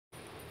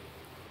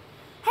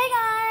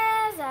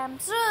I'm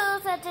Sue.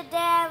 So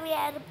today we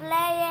are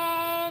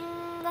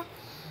playing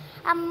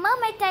a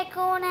Mermaid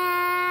Tycoon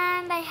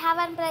and I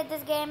haven't played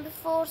this game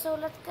before, so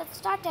let's get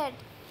started.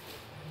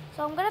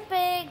 So I'm gonna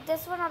pick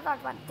this one or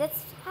that one.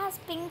 This has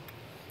pink,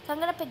 so I'm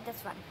gonna pick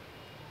this one.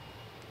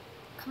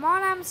 Come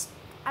on,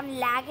 I'm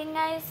lagging,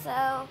 guys.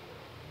 So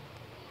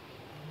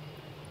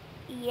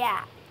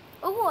yeah.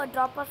 Oh, a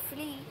dropper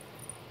free.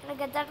 Can I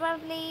get that one,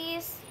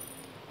 please?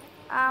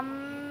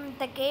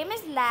 The game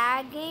is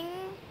lagging.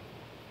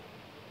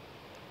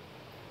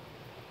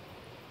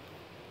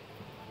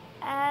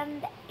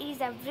 And is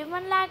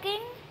everyone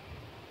lagging?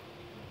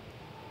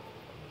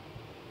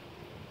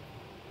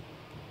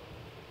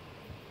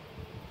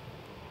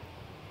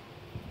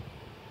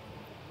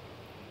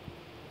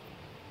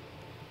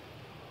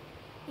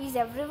 Is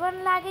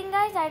everyone lagging,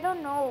 guys? I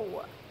don't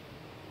know.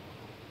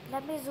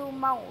 Let me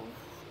zoom out.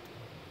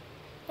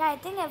 Yeah, I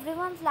think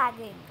everyone's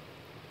lagging.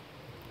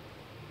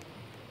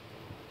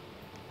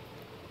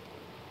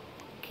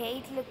 Okay,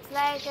 it looks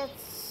like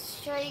it's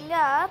showing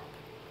up.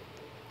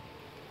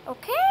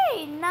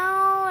 Okay,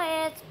 now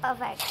it's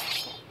perfect.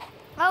 Okay.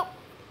 Oh,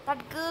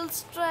 that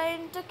girl's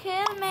trying to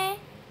kill me.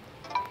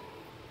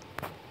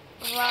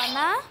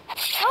 Rana.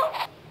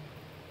 Oh.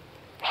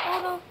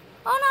 Oh no.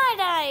 Oh no, I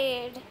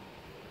died.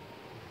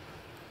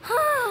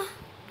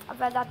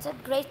 Well, that's a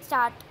great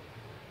start.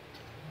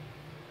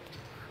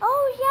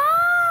 Oh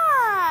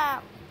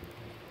yeah.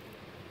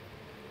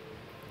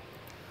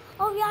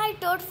 Oh yeah, I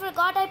totally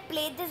forgot I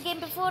played this game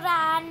before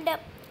and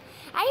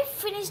I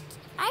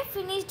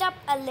finished up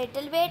a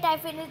little bit. I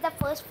finished the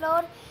first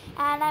floor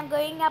and I'm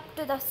going up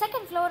to the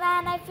second floor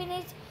and I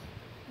finished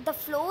the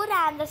floor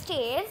and the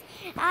stairs,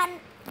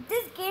 and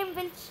this game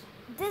is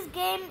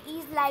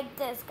like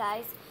this,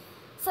 guys.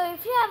 So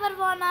if you ever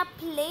wanna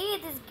play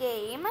this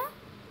game,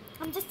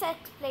 I'm just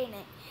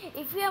explaining.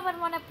 If you ever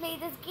wanna play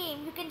this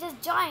game, you can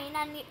just join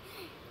and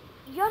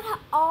you're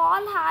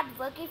all hard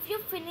work. If you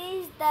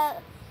finish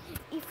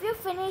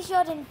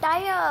your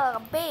entire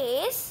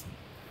base,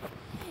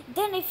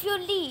 then if you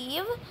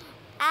leave,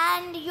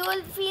 and you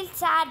will feel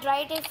sad,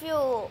 right? If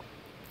you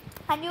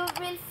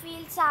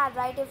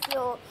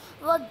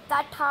work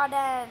that hard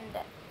and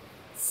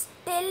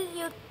still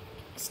you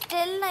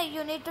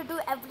need to do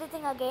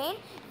everything again.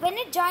 When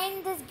you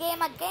join this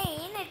game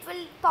again, it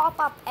will pop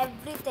up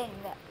everything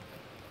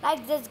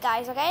like this,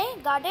 guys. Okay,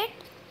 got it?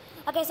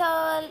 Okay,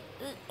 so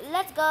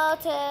let's go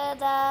to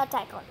the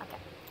tycoon. Okay,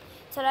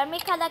 so let me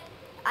collect.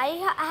 I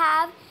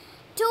have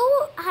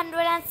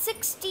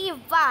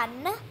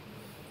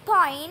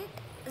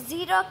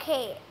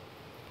 261.0k.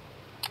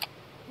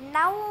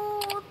 Now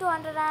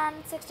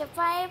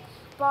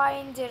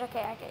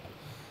 265.0k.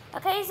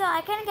 Okay, so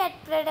I can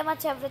get pretty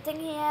much everything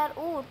here.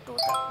 Ooh,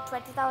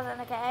 20,000.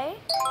 Okay,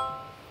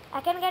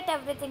 I can get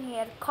everything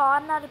here.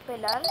 Corner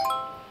pillar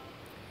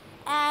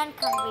and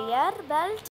conveyor belt